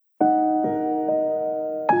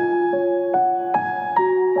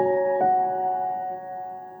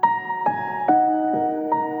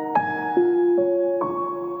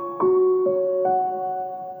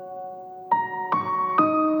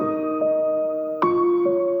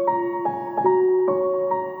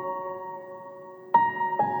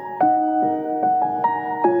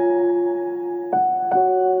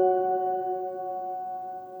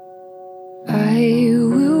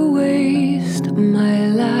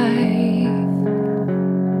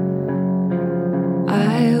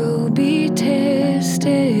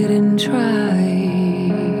tried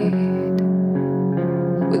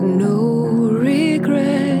with no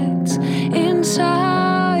regrets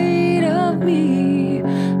inside of me,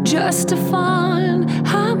 just to find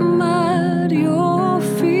I'm at your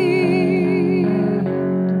feet.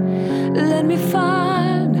 Let me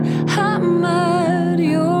find I'm at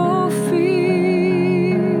your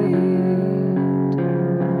feet.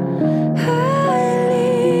 I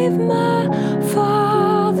leave my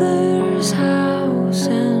father's house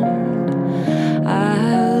and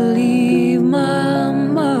I leave my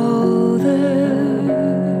mother.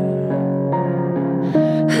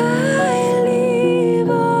 I leave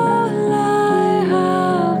all I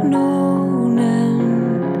have known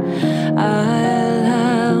and I'll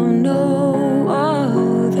have no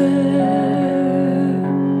other.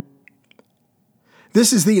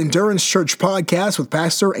 This is the Endurance Church podcast with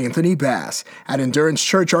Pastor Anthony Bass. At Endurance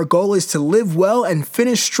Church, our goal is to live well and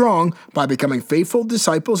finish strong by becoming faithful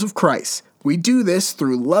disciples of Christ. We do this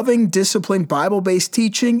through loving, disciplined, Bible-based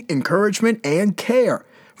teaching, encouragement, and care.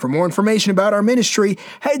 For more information about our ministry,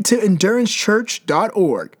 head to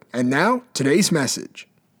endurancechurch.org. And now, today's message.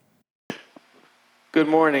 Good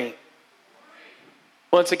morning.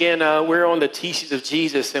 Once again, we're on the teachings of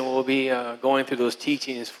Jesus, and we'll be going through those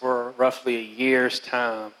teachings for roughly a year's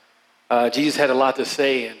time. Jesus had a lot to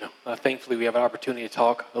say, and thankfully we have an opportunity to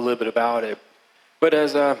talk a little bit about it. But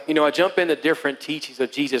as I jump into different teachings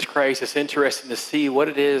of Jesus Christ, it's interesting to see what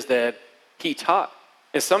it is that he taught.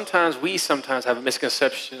 And sometimes we have a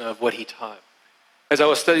misconception of what he taught. As I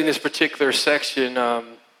was studying this particular section,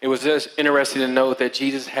 it was just interesting to note that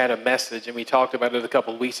Jesus had a message, and we talked about it a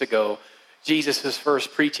couple of weeks ago. Jesus'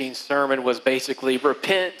 first preaching sermon was basically,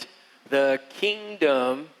 repent, the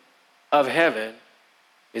kingdom of heaven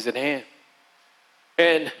is at hand.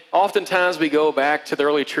 And oftentimes we go back to the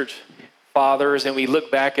early church fathers and we look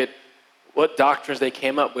back at what doctrines they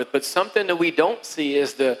came up with, but something that we don't see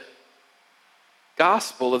is the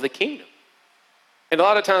gospel of the kingdom. And a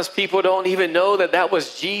lot of times people don't even know that that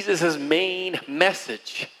was Jesus' main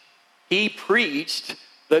message. He preached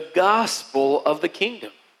the gospel of the kingdom.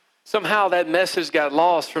 Somehow that message got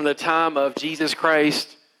lost from the time of Jesus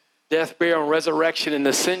Christ, death, burial, and resurrection and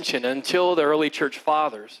ascension until the early church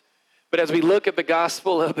fathers. But as we look at the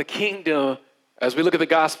gospel of the kingdom,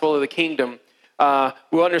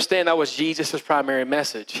 we'll understand that was Jesus' primary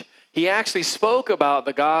message. He actually spoke about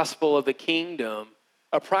the gospel of the kingdom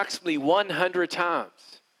approximately 100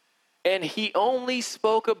 times. And he only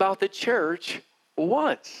spoke about the church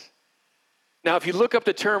once. Now, if you look up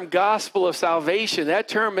the term gospel of salvation, that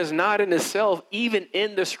term is not in itself even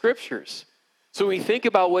in the scriptures. So when we think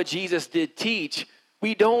about what Jesus did teach,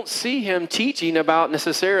 we don't see him teaching about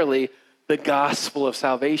necessarily the gospel of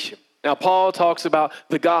salvation. Now, Paul talks about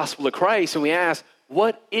the gospel of Christ, and we ask,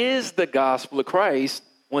 what is the gospel of Christ?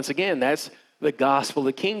 Once again, that's the gospel of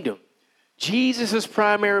the kingdom. Jesus'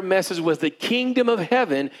 primary message was the kingdom of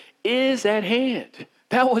heaven is at hand.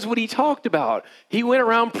 That was what he talked about. He went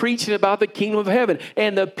around preaching about the kingdom of heaven.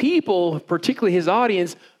 And the people, particularly his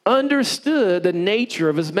audience, understood the nature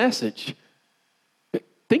of his message.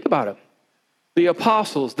 Think about it. The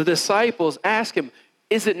apostles, the disciples asked him,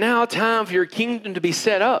 is it now time for your kingdom to be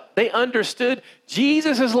set up? They understood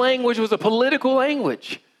Jesus' language was a political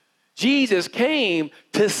language. Jesus came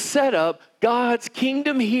to set up God's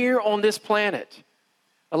kingdom here on this planet.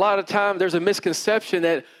 A lot of times there's a misconception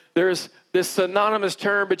that there's this synonymous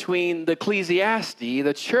term between the ecclesiastes,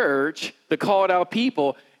 the church, the called out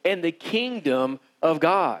people, and the kingdom of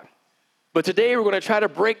God. But today we're going to try to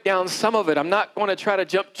break down some of it. I'm not going to try to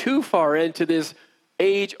jump too far into this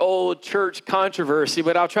age-old church controversy,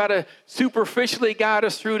 but I'll try to superficially guide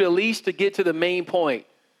us through to at least to get to the main point,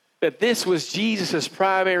 that this was Jesus'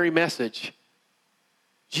 primary message.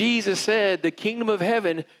 Jesus said the kingdom of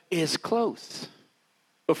heaven is close.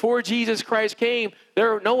 Before Jesus Christ came,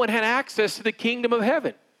 no one had access to the kingdom of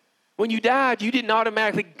heaven. When you died, you didn't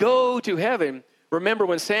automatically go to heaven. Remember,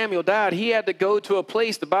 when Samuel died, he had to go to a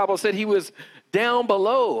place, the Bible said he was down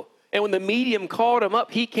below. And when the medium called him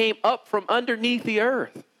up, he came up from underneath the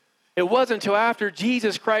earth. It wasn't until after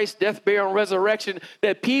Jesus Christ's death, burial, and resurrection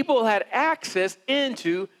that people had access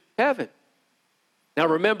into heaven. Now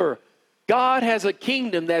remember, God has a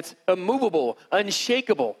kingdom that's immovable,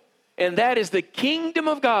 unshakable. And that is the kingdom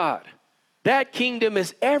of God. That kingdom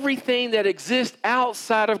is everything that exists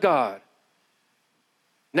outside of God.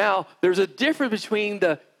 Now, there's a difference between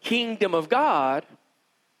the kingdom of God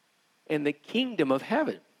and the kingdom of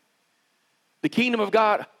heaven. The kingdom of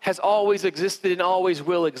God has always existed and always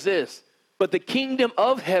will exist. But the kingdom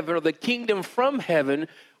of heaven, or the kingdom from heaven,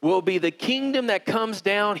 will be the kingdom that comes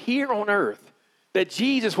down here on earth. That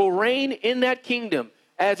Jesus will reign in that kingdom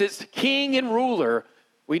as its king and ruler.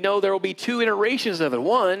 We know there will be 2 iterations of it.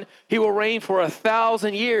 One, he will reign for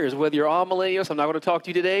 1,000 years. Whether you're all millennials, I'm not going to talk to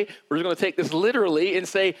you today. We're just going to take this literally and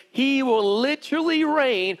say he will literally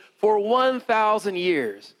reign for 1,000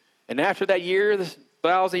 years. And after that year, this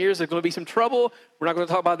 1,000 years, there's going to be some trouble. We're not going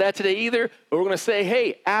to talk about that today either. But we're going to say,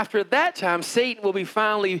 hey, after that time, Satan will be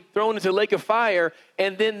finally thrown into the lake of fire.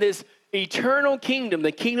 And then this eternal kingdom,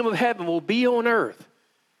 the kingdom of heaven, will be on earth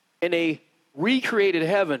in a recreated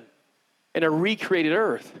heaven and a recreated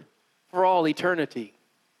earth for all eternity.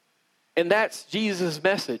 And that's Jesus'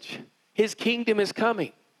 message. His kingdom is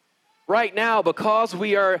coming. Right now, because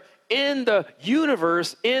we are in the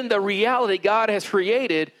universe, in the reality God has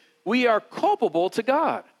created, we are culpable to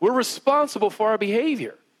God. We're responsible for our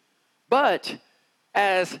behavior. But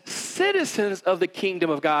as citizens of the kingdom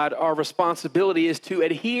of God, our responsibility is to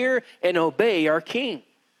adhere and obey our king.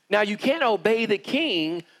 Now, you can't obey the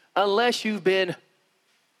king unless you've been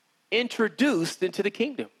introduced into the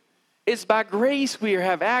kingdom. It's by grace we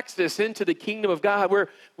have access into the kingdom of God, where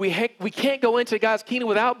we can't go into God's kingdom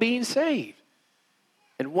without being saved.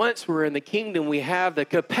 And once we're in the kingdom, we have the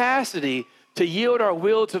capacity to yield our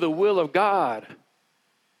will to the will of God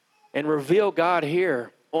and reveal God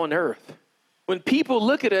here on earth. When people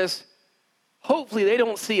look at us, hopefully they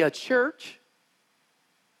don't see a church,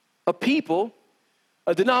 a people,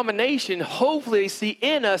 a denomination. Hopefully they see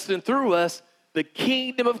in us and through us the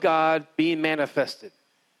kingdom of God being manifested.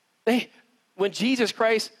 When Jesus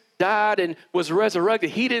Christ died and was resurrected,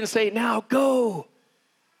 he didn't say, now go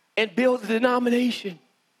and build a denomination.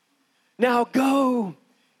 Now go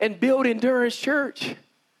and build Endurance Church.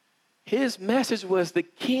 His message was the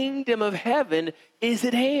kingdom of heaven is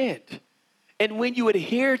at hand. And when you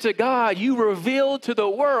adhere to God, you reveal to the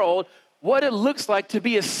world what it looks like to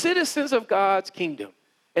be a citizens of God's kingdom.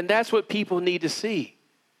 And that's what people need to see.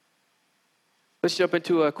 Let's jump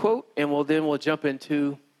into a quote, and we'll jump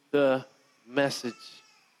into the message.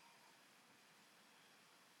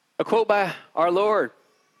 A quote by our Lord.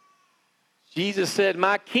 Jesus said,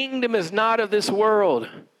 "My kingdom is not of this world.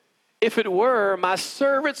 If it were, my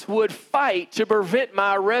servants would fight to prevent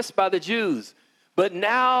my arrest by the Jews. But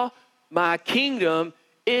now my kingdom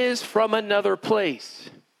is from another place."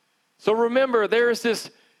 So remember, there's this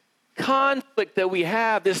conflict that we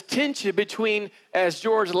have, this tension between, as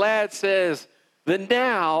George Ladd says, the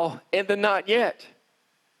now and the not yet.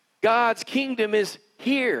 God's kingdom is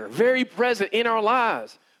here, very present in our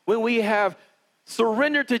lives. When we have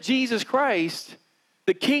surrendered to Jesus Christ,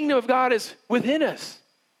 the kingdom of God is within us.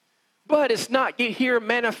 But it's not yet here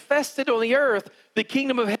manifested on the earth, the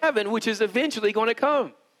kingdom of heaven, which is eventually going to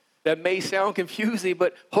come. That may sound confusing,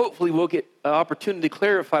 but hopefully we'll get an opportunity to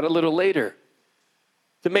clarify it a little later.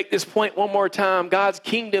 To make this point one more time, God's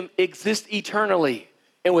kingdom exists eternally.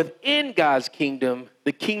 And within God's kingdom,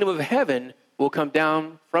 the kingdom of heaven will come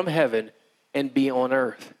down from heaven and be on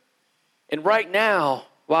earth. And right now,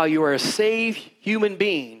 while you are a saved human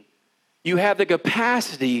being, you have the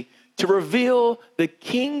capacity to reveal the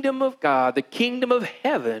kingdom of God, the kingdom of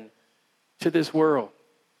heaven, to this world.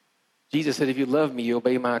 Jesus said, if you love me, you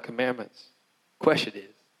obey my commandments. Question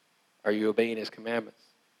is, are you obeying his commandments?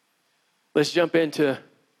 Let's jump into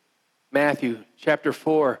Matthew chapter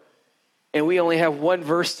 4. And we only have one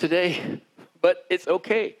verse today, but it's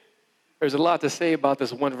okay. There's a lot to say about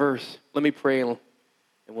this one verse. Let me pray and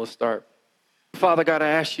we'll start. Father God, I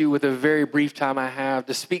ask you with a very brief time I have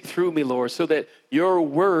to speak through me, Lord, so that your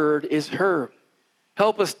word is heard.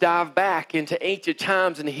 Help us dive back into ancient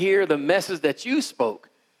times and hear the message that you spoke,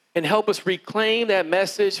 and help us reclaim that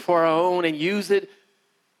message for our own and use it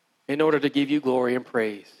in order to give you glory and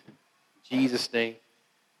praise. In Jesus' name,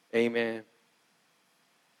 amen.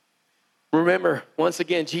 Remember, once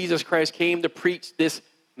again, Jesus Christ came to preach this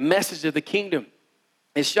message of the kingdom.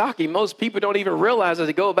 It's shocking. Most people don't even realize as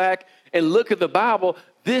they go back and look at the Bible,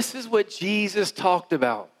 this is what Jesus talked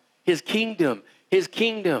about, his kingdom, his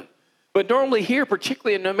kingdom. But normally here,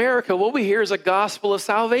 particularly in America, what we hear is a gospel of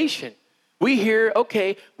salvation. We hear,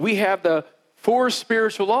 okay, we have the 4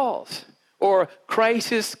 spiritual laws, or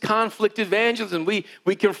crisis conflict evangelism.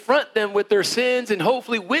 We confront them with their sins and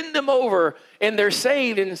hopefully win them over, and they're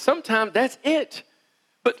saved, and sometimes that's it.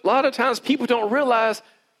 But a lot of times people don't realize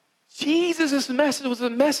Jesus' message was a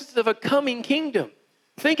message of a coming kingdom.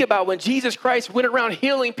 Think about when Jesus Christ went around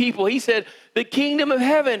healing people. He said, the kingdom of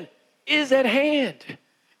heaven is at hand.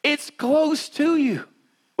 It's close to you.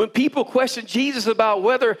 When people question Jesus about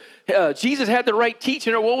whether Jesus had the right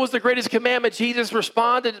teaching or what was the greatest commandment, Jesus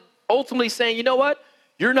responded ultimately saying, you know what?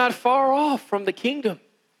 You're not far off from the kingdom.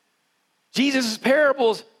 Jesus'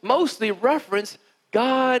 parables mostly reference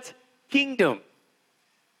God's kingdom.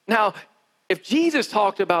 Now, If Jesus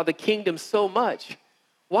talked about the kingdom so much,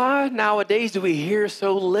 why nowadays do we hear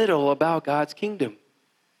so little about God's kingdom?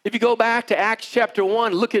 If you go back to Acts chapter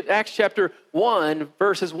 1, look at Acts chapter 1,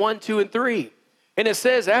 verses 1, 2, and 3. And it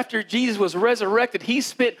says, after Jesus was resurrected, he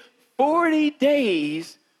spent 40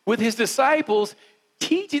 days with his disciples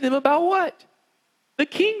teaching them about what? The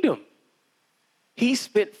kingdom. He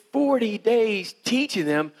spent 40 days teaching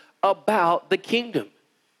them about the kingdom.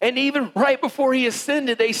 And even right before he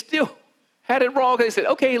ascended, they still had it wrong. They said,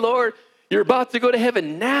 okay, Lord, you're about to go to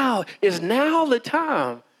heaven. Now is the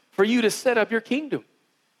time for you to set up your kingdom.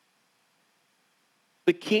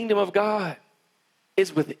 The kingdom of God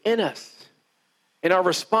is within us. And our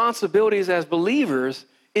responsibilities as believers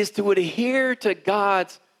is to adhere to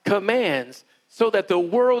God's commands so that the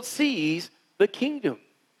world sees the kingdom.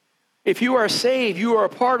 If you are saved, you are a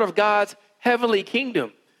part of God's heavenly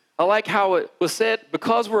kingdom. I like how it was said,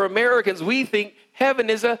 because we're Americans, we think heaven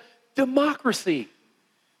is a democracy.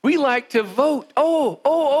 We like to vote.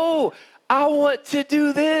 Oh, I want to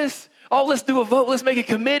do this. Oh, let's do a vote. Let's make a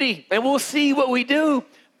committee and we'll see what we do.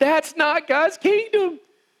 That's not God's kingdom.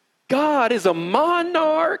 God is a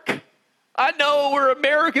monarch. I know we're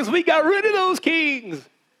Americans. We got rid of those kings.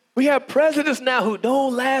 We have presidents now who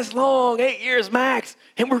don't last long, 8 years max,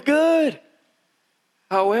 and we're good.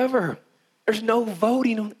 However, there's no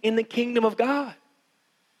voting in the kingdom of God.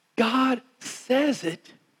 God says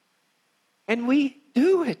it, and we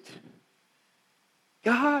do it.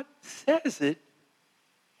 God says it,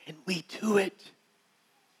 and we do it.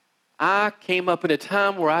 I came up in a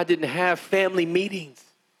time where I didn't have family meetings,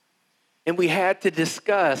 and we had to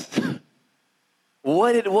discuss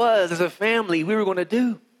what it was as a family we were going to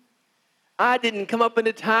do. I didn't come up in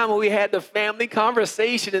a time where we had the family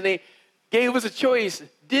conversation and they gave us a choice,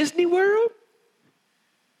 Disney World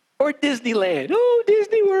or Disneyland? Oh,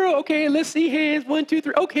 Disney World. Okay, let's see hands. 1, 2,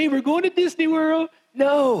 3. Okay, we're going to Disney World.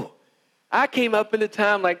 No, I came up in a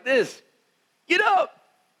time like this. Get up,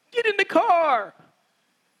 get in the car.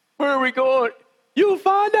 Where are we going? You'll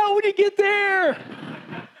find out when you get there.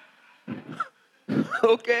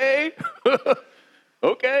 Okay.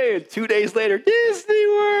 Okay, and 2 days later, Disney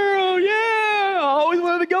World, yeah, I always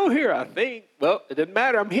wanted to go here, I think. Well, it doesn't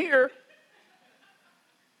matter, I'm here.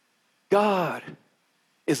 God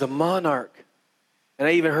is a monarch. And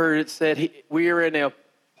I even heard it said we are in a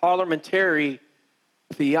parliamentary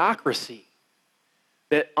theocracy.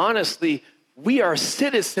 That honestly, we are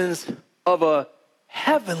citizens of a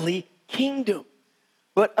heavenly kingdom.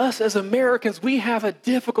 But us as Americans, we have a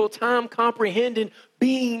difficult time comprehending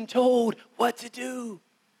being told what to do.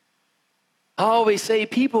 I always say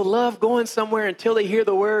people love going somewhere until they hear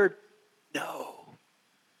the word no.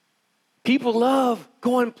 People love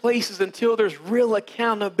going places until there's real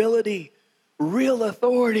accountability, real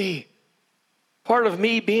authority. Part of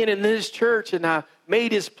me being in this church, and I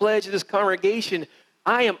made this pledge to this congregation,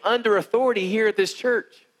 I am under authority here at this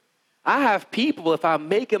church. I have people, if I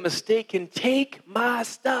make a mistake, can take my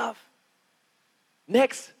stuff.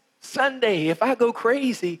 Next Sunday, if I go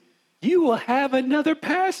crazy, you will have another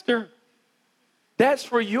pastor. That's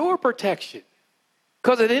for your protection.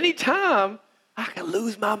 Because at any time, I can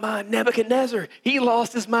lose my mind. Nebuchadnezzar, he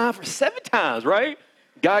lost his mind for 7 times, right?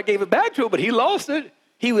 God gave it back to him, but he lost it.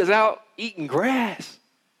 He was out eating grass.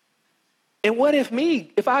 And what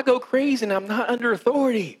if I go crazy and I'm not under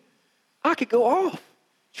authority, I could go off.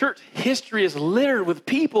 Church history is littered with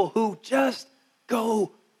people who just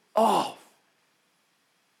go off.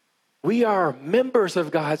 We are members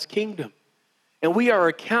of God's kingdom, and we are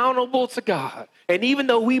accountable to God. And even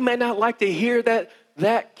though we may not like to hear that,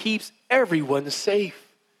 that keeps everyone safe.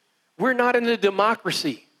 We're not in a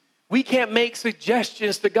democracy. We can't make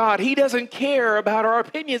suggestions to God. He doesn't care about our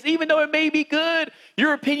opinions, even though it may be good.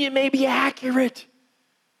 Your opinion may be accurate.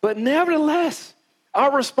 But nevertheless,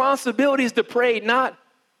 our responsibility is to pray, not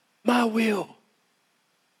my will,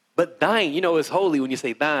 but thine. You know it's holy when you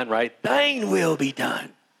say thine, right? Thine will be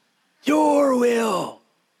done. Your will.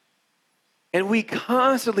 And we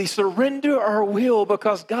constantly surrender our will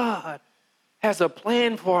because God has a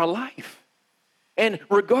plan for our life. And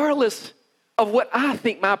regardless of what I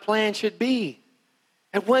think my plan should be,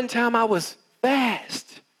 at one time I was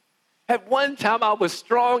fast. At one time I was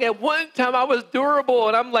strong. At one time I was durable.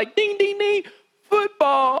 And I'm like, ding, ding, ding,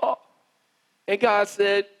 football. And God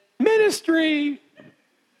said, ministry.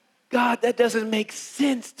 God, that doesn't make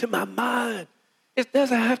sense to my mind. It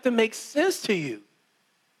doesn't have to make sense to you.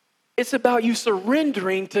 It's about you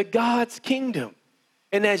surrendering to God's kingdom.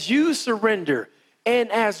 And as you surrender,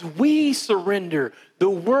 and as we surrender, the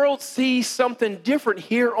world sees something different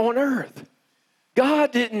here on earth.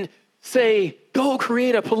 God didn't say, go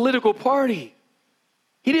create a political party.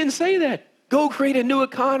 He didn't say that. Go create a new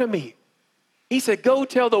economy. He said, go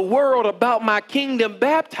tell the world about my kingdom,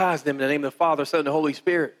 baptize them in the name of the Father, Son, and the Holy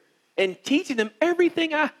Spirit, and teaching them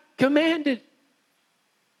everything I commanded.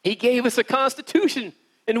 He gave us a constitution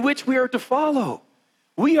in which we are to follow.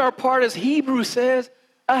 We are part, as Hebrews says,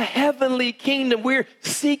 a heavenly kingdom. We're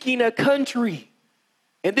seeking a country.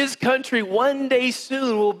 And this country one day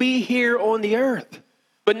soon will be here on the earth.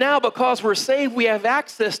 But now because we're saved, we have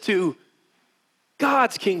access to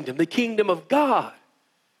God's kingdom, the kingdom of God.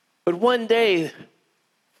 But one day,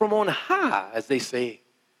 from on high, as they say,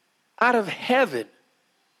 out of heaven,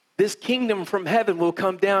 this kingdom from heaven will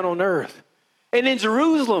come down on earth. And in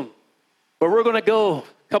Jerusalem, where we're going to go,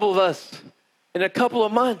 a couple of us, in a couple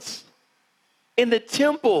of months, in the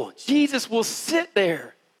temple, Jesus will sit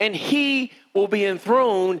there and he will be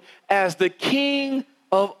enthroned as the king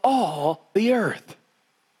of all the earth.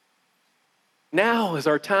 Now is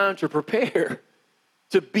our time to prepare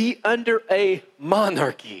to be under a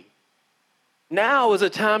monarchy. Now is a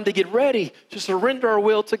time to get ready to surrender our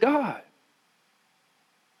will to God.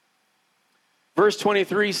 Verse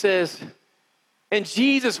 23 says, and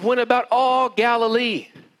Jesus went about all Galilee,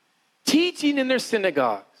 teaching in their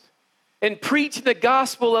synagogues and preaching the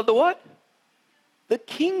gospel of the what? The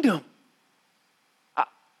kingdom.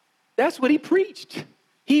 That's what he preached.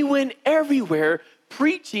 He went everywhere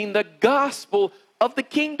preaching the gospel of the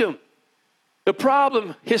kingdom. The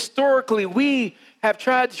problem, historically, we have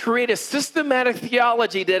tried to create a systematic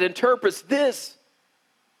theology that interprets this.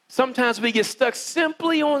 Sometimes we get stuck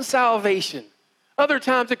simply on salvation. Other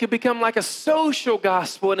times it can become like a social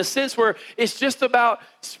gospel in a sense where it's just about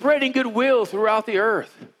spreading goodwill throughout the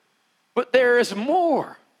earth. But there is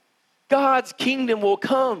more. God's kingdom will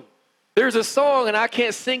come. There's a song, and I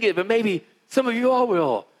can't sing it, but maybe some of you all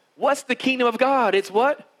will. What's the kingdom of God? It's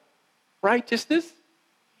what? Righteousness,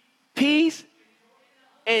 peace,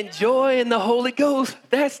 and joy in the Holy Ghost.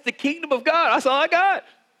 That's the kingdom of God. That's all I got.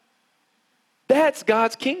 That's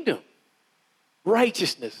God's kingdom.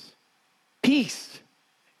 Righteousness, peace,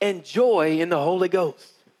 and joy in the Holy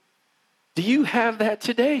Ghost. Do you have that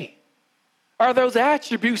today? Are those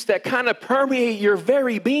attributes that kind of permeate your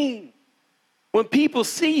very being? When people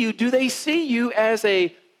see you, do they see you as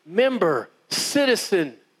a member,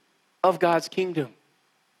 citizen of God's kingdom?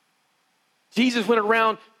 Jesus went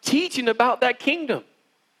around teaching about that kingdom.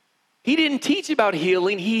 He didn't teach about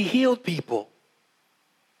healing, he healed people.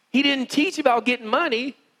 He didn't teach about getting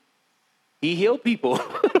money, he healed people.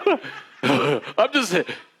 I'm just saying,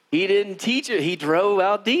 he didn't teach it, he drove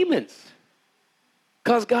out demons.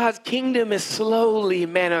 Because God's kingdom is slowly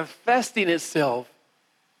manifesting itself.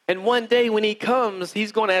 And one day when he comes,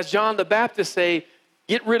 he's going to, as John the Baptist say,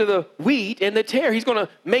 get rid of the wheat and the tare. He's going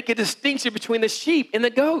to make a distinction between the sheep and the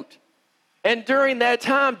goat. And during that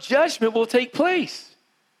time, judgment will take place.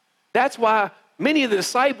 That's why many of the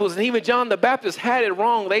disciples and even John the Baptist had it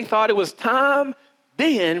wrong. They thought it was time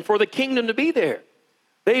then for the kingdom to be there.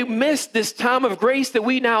 They missed this time of grace that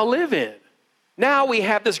we now live in. Now we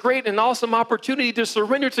have this great and awesome opportunity to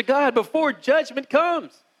surrender to God before judgment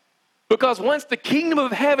comes. Because once the kingdom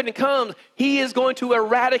of heaven comes, he is going to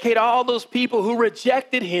eradicate all those people who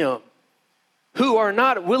rejected him, who are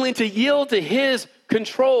not willing to yield to his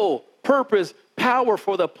control, purpose, power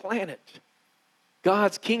for the planet.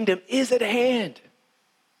 God's kingdom is at hand.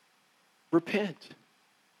 Repent.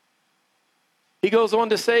 He goes on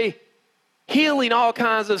to say, healing all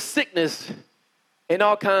kinds of sickness and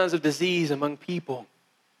all kinds of disease among people.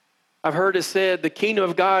 I've heard it said the kingdom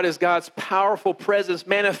of God is God's powerful presence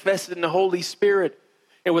manifested in the Holy Spirit.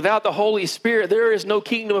 And without the Holy Spirit, there is no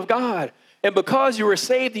kingdom of God. And because you were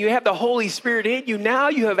saved and you have the Holy Spirit in you, now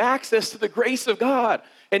you have access to the grace of God.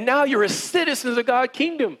 And now you're a citizen of God's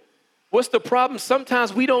kingdom. What's the problem?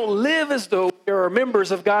 Sometimes we don't live as though we are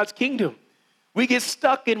members of God's kingdom. We get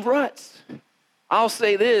stuck in ruts. I'll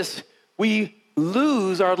say this, we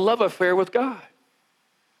lose our love affair with God.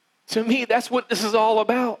 To me, that's what this is all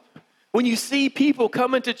about. When you see people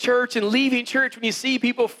coming to church and leaving church, when you see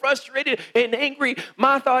people frustrated and angry,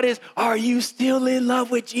 my thought is, are you still in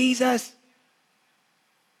love with Jesus?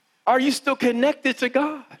 Are you still connected to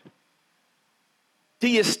God? Do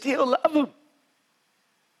you still love him?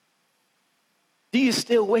 Do you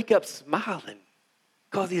still wake up smiling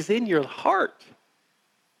because he's in your heart?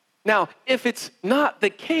 Now, if it's not the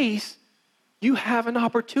case, you have an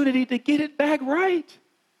opportunity to get it back right.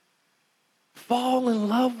 Fall in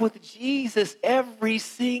love with Jesus every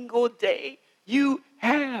single day you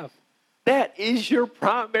have. That is your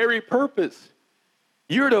primary purpose.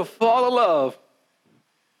 You're to fall in love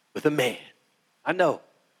with a man. I know.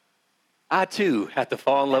 I too have to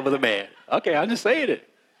fall in love with a man. Okay, I'm just saying it.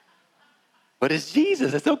 But it's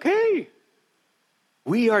Jesus. It's okay.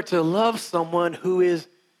 We are to love someone who is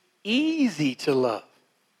easy to love,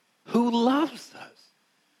 who loves us,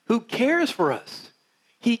 who cares for us.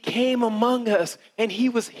 He came among us and he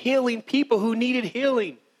was healing people who needed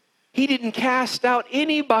healing. He didn't cast out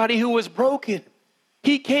anybody who was broken.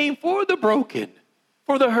 He came for the broken,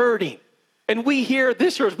 for the hurting. And we here at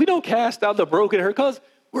this church, we don't cast out the broken hurt because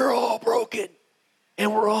we're all broken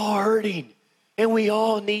and we're all hurting and we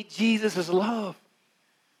all need Jesus' love.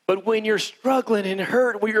 But when you're struggling and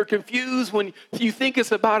hurt, when you're confused, when you think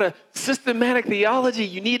it's about a systematic theology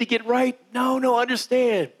you need to get right, no,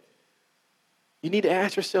 understand. You need to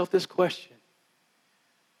ask yourself this question.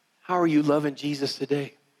 How are you loving Jesus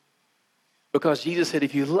today? Because Jesus said,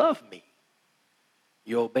 if you love me,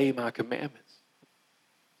 you obey my commandments.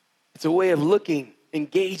 It's a way of looking,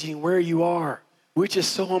 engaging where you are, which is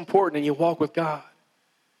so important in your walk with God.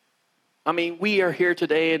 I mean, we are here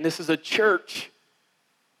today, and this is a church,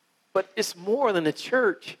 but it's more than a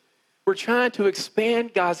church. We're trying to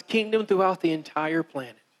expand God's kingdom throughout the entire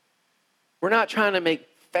planet. We're not trying to make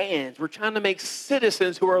fans. We're trying to make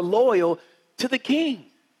citizens who are loyal to the King.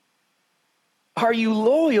 Are you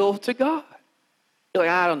loyal to God? You're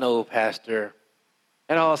like, I don't know, Pastor.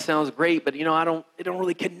 That all sounds great, but it don't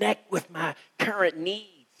really connect with my current needs.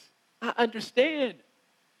 I understand.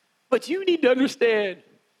 But you need to understand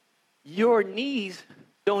your needs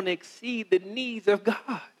don't exceed the needs of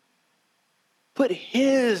God. Put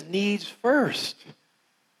his needs first.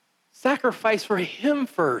 Sacrifice for him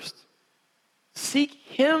first. Seek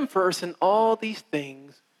him first, and all these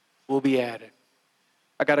things will be added.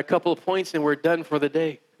 I got a couple of points, and we're done for the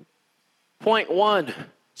day. Point 1,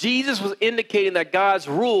 Jesus was indicating that God's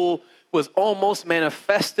rule was almost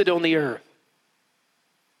manifested on the earth.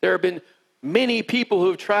 There have been many people who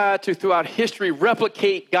have tried to, throughout history,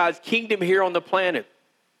 replicate God's kingdom here on the planet.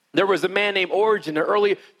 There was a man named Origen, an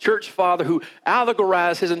early church father, who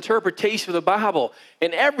allegorized his interpretation of the Bible.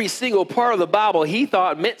 And every single part of the Bible he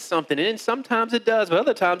thought meant something. And sometimes it does, but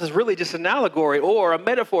other times it's really just an allegory or a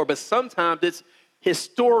metaphor. But sometimes it's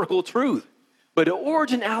historical truth. But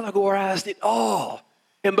Origen allegorized it all.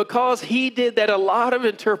 And because he did that, a lot of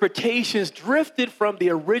interpretations drifted from the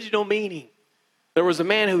original meaning. There was a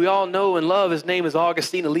man who we all know and love. His name is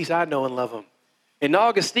Augustine. At least I know and love him. And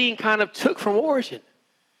Augustine kind of took from Origen.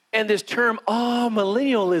 And this term,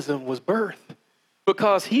 millennialism, was birthed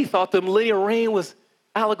because he thought the millennial reign was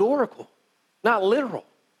allegorical, not literal.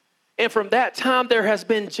 And from that time, there has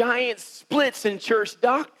been giant splits in church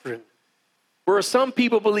doctrine where some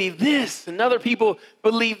people believe this and other people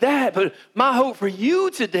believe that. But my hope for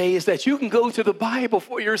you today is that you can go to the Bible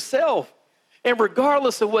for yourself. And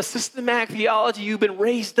regardless of what systematic theology you've been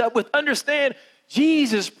raised up with, understand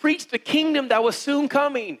Jesus preached the kingdom that was soon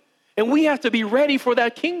coming. And we have to be ready for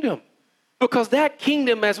that kingdom, because that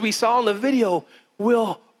kingdom, as we saw in the video,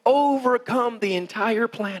 will overcome the entire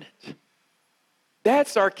planet.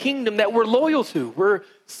 That's our kingdom that we're loyal to, we're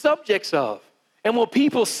subjects of. And when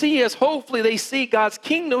people see us, hopefully they see God's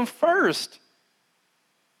kingdom first.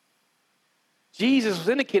 Jesus was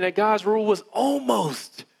indicating that God's rule was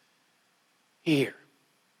almost here.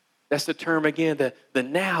 That's the term again, the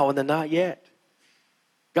now and the not yet.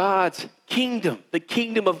 God's kingdom, the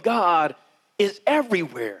kingdom of God, is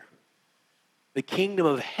everywhere. The kingdom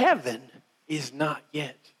of heaven is not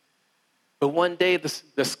yet. But one day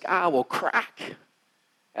the sky will crack.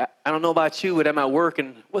 I don't know about you, but I'm at work,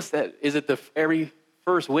 and what's that? Is it the every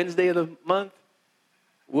first Wednesday of the month?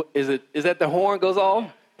 Is that the horn goes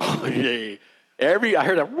off? Oh, yeah. I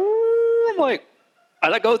heard that. I'm like,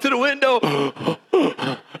 I go to the window.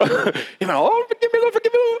 You're like, oh, forgive me, Lord,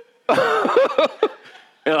 forgive me, Lord.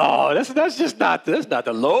 Oh, that's not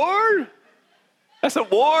the Lord. That's a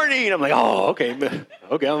warning. I'm like, oh, okay,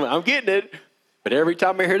 I'm getting it. But every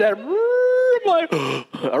time I hear that, I'm like,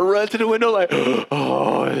 I run to the window like,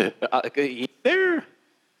 oh, he's there.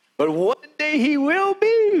 But one day he will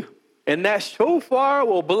be, and that shofar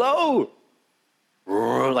will blow.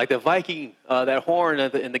 Like the Viking, that horn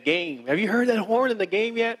in the game. Have you heard that horn in the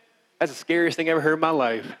game yet? That's the scariest thing I ever heard in my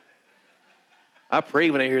life. I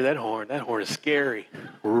pray when I hear that horn. That horn is scary.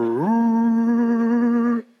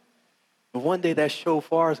 But one day that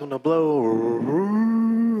shofar is going to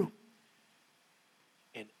blow.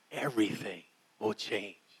 And everything will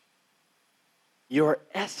change. Your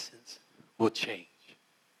essence will change.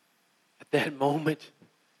 At that moment,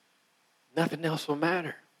 nothing else will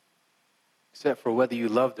matter except for whether you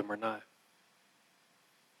loved them or not.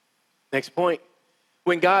 Next point.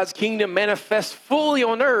 When God's kingdom manifests fully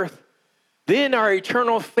on earth, then our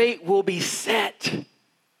eternal fate will be set.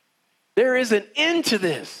 There is an end to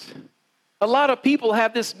this. A lot of people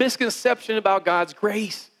have this misconception about God's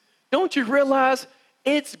grace. Don't you realize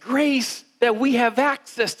It's grace that we have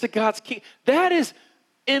access to God's kingdom. That is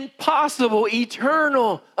impossible,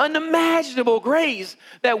 eternal, unimaginable grace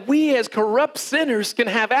that we as corrupt sinners can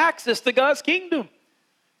have access to God's kingdom.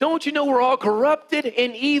 Don't you know we're all corrupted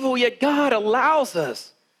and evil, yet God allows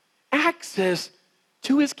us access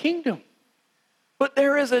to his kingdom. But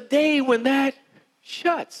there is a day when that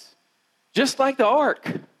shuts, just like the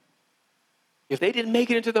ark. If they didn't make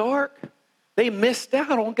it into the ark, they missed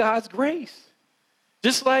out on God's grace.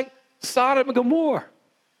 Just like Sodom and Gomorrah.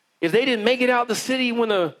 If they didn't make it out the city when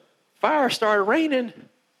the fire started raining,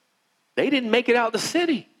 they didn't make it out the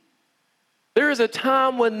city. There is a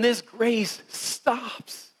time when this grace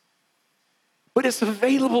stops. But it's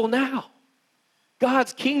available now.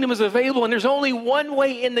 God's kingdom is available, and there's only one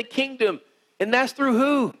way in the kingdom, and that's through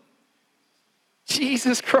who?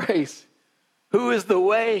 Jesus Christ, who is the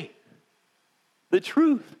way, the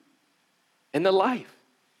truth, and the life.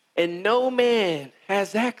 And no man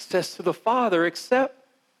has access to the Father except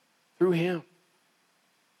through him.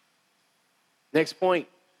 Next point,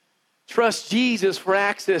 trust Jesus for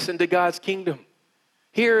access into God's kingdom.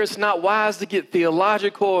 Here, it's not wise to get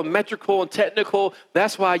theological and metrical and technical.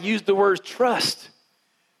 That's why I use the words trust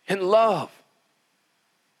and love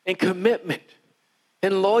and commitment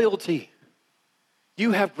and loyalty.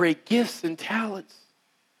 You have great gifts and talents.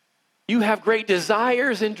 You have great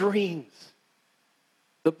desires and dreams.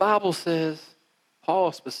 The Bible says,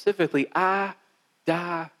 Paul specifically, I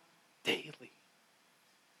die daily.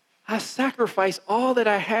 I sacrifice all that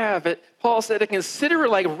I have. Paul said, I consider it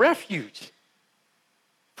like refuge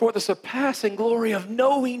for the surpassing glory of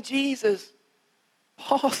knowing Jesus.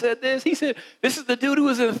 Paul said this. He said, this is the dude who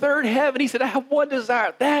was in the third heaven. He said, I have one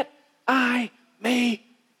desire, that I may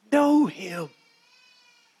know him.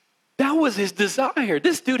 That was his desire.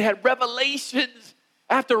 This dude had revelations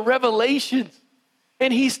after revelations.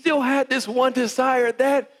 And he still had this one desire,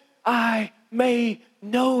 that I may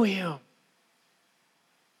know him.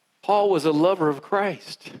 Paul was a lover of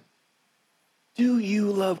Christ. Do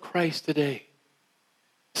you love Christ today?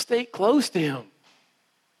 Stay close to him,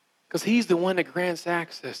 because he's the one that grants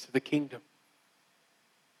access to the kingdom.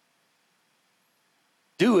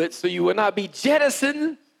 Do it so you will not be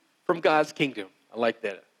jettisoned from God's kingdom. I like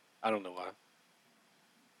that. I don't know why.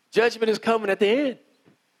 Judgment is coming at the end.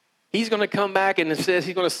 He's going to come back, and it says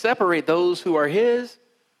he's going to separate those who are his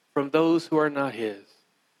from those who are not his.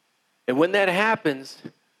 And when that happens,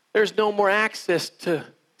 there's no more access to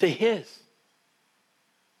his.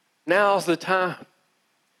 Now's the time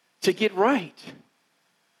to get right.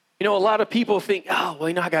 You know, a lot of people think, oh,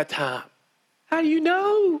 well, I got time. How do you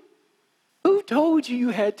know? Who told you you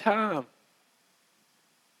had time?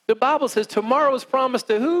 The Bible says tomorrow is promised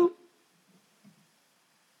to who?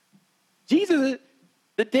 Jesus,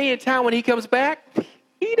 the day and time when he comes back,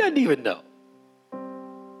 he doesn't even know.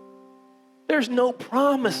 There's no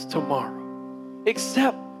promise tomorrow,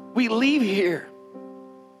 except we leave here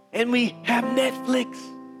and we have Netflix.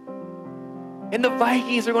 And the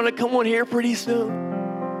Vikings are going to come on here pretty soon.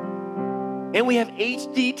 And we have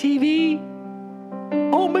HD TV,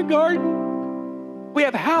 Home and Garden. We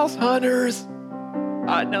have House Hunters.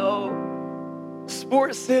 I know.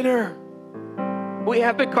 Sports Center. We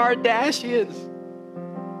have the Kardashians.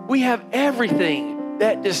 We have everything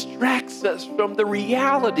that distracts us from the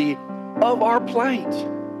reality of our plight.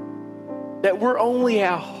 That we're only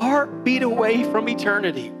a heartbeat away from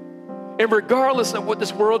eternity. And regardless of what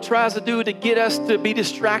this world tries to do to get us to be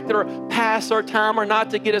distracted or pass our time or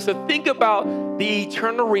not to get us to think about the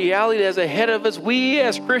eternal reality that's ahead of us, we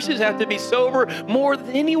as Christians have to be sober more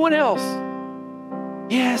than anyone else.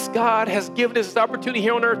 Yes, God has given us this opportunity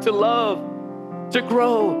here on earth to love, to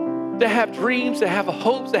grow, to have dreams, to have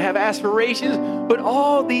hopes, to have aspirations. But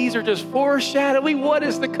all these are just foreshadowing what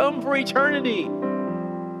is to come for eternity.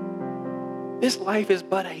 This life is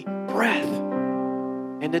but a breath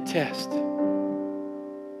and a test.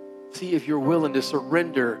 See if you're willing to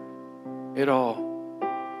surrender it all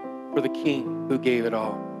for the King who gave it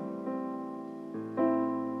all.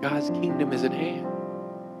 God's kingdom is at hand.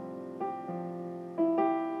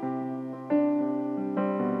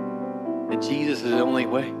 And Jesus is the only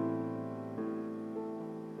way.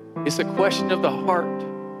 It's a question of the heart.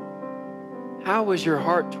 How is your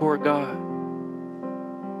heart toward God?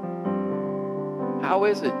 How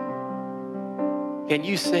is it? Can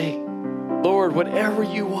you say, Lord, whatever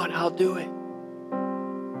you want, I'll do it?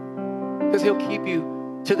 Because he'll keep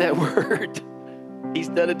you to that word. He's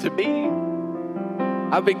done it to me.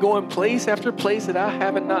 I've been going place after place that I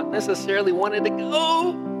haven't not necessarily wanted to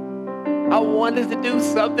go. I wanted to do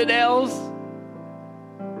something else.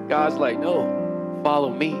 God's like, no,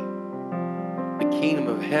 follow me. The kingdom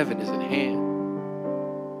of heaven is at hand.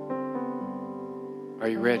 Are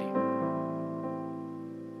you ready?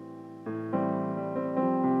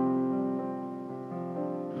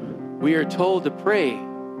 We are told to pray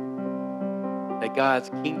that God's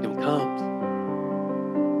kingdom comes.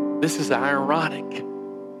 This is ironic.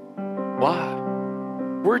 Why?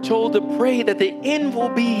 We're told to pray that the end will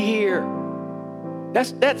be here.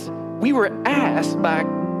 We were asked by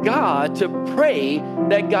God to pray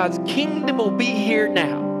that God's kingdom will be here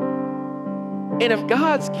now. And if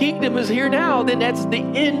God's kingdom is here now, then that's the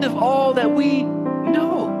end of all that we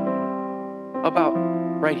know about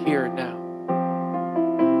right here and now.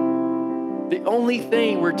 The only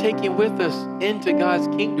thing we're taking with us into God's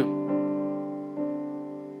kingdom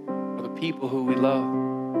are the people who we love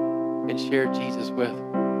and share Jesus with.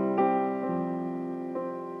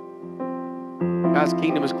 God's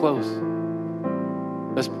kingdom is close.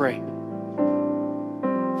 Let's pray.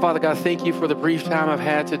 Father God, thank you for the brief time I've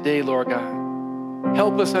had today, Lord God.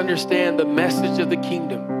 Help us understand the message of the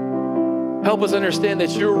kingdom. Help us understand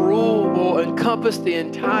that your rule will encompass the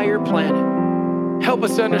entire planet. Help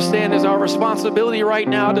us to understand it's our responsibility right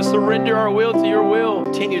now to surrender our will to your will.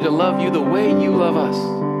 Continue to love you the way you love us.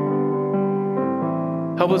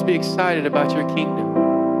 Help us be excited about your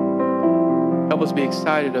kingdom. Help us be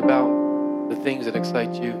excited about the things that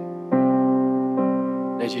excite you.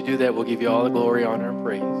 And as you do that, we'll give you all the glory, honor, and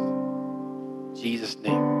praise. In Jesus'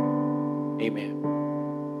 name, amen.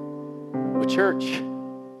 Well, church,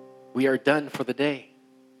 we are done for the day.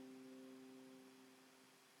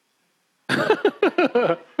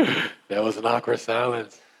 That was an awkward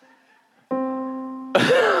silence.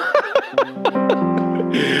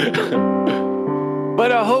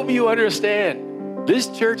 But I hope you understand, this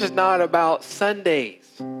church is not about Sundays.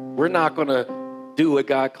 We're not going to do what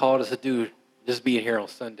God called us to do, just being here on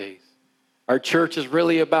Sundays. Our church is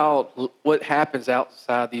really about what happens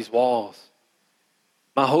outside these walls.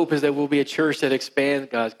 My hope is that we'll be a church that expands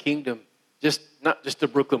God's kingdom, not just to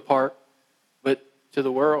Brooklyn Park, but to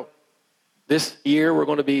the world. Next year we're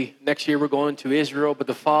going to Israel, but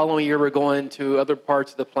the following year we're going to other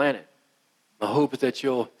parts of the planet. My hope is that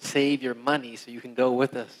you'll save your money so you can go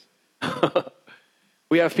with us.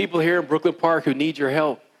 We have people here in Brooklyn Park who need your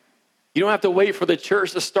help. You don't have to wait for the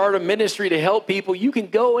church to start a ministry to help people. You can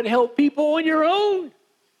go and help people on your own.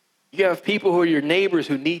 You have people who are your neighbors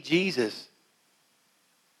who need Jesus.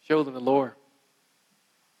 Show them the Lord.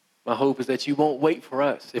 My hope is that you won't wait for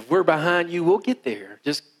us. If we're behind you, we'll get there.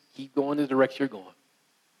 Just keep going the direction you're going.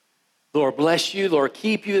 Lord, bless you. Lord,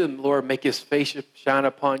 keep you. And Lord, make his face shine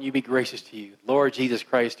upon you, be gracious to you. Lord Jesus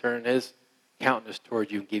Christ, turn his countenance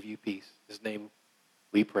toward you and give you peace. In his name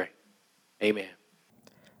we pray. Amen.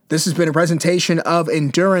 This has been a presentation of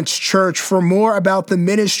Endurance Church. For more about the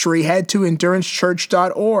ministry, head to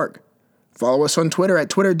endurancechurch.org. Follow us on Twitter at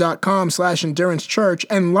twitter.com/endurancechurch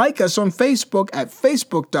and like us on Facebook at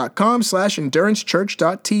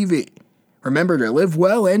facebook.com/endurancechurch.tv. Remember to live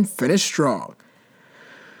well and finish strong.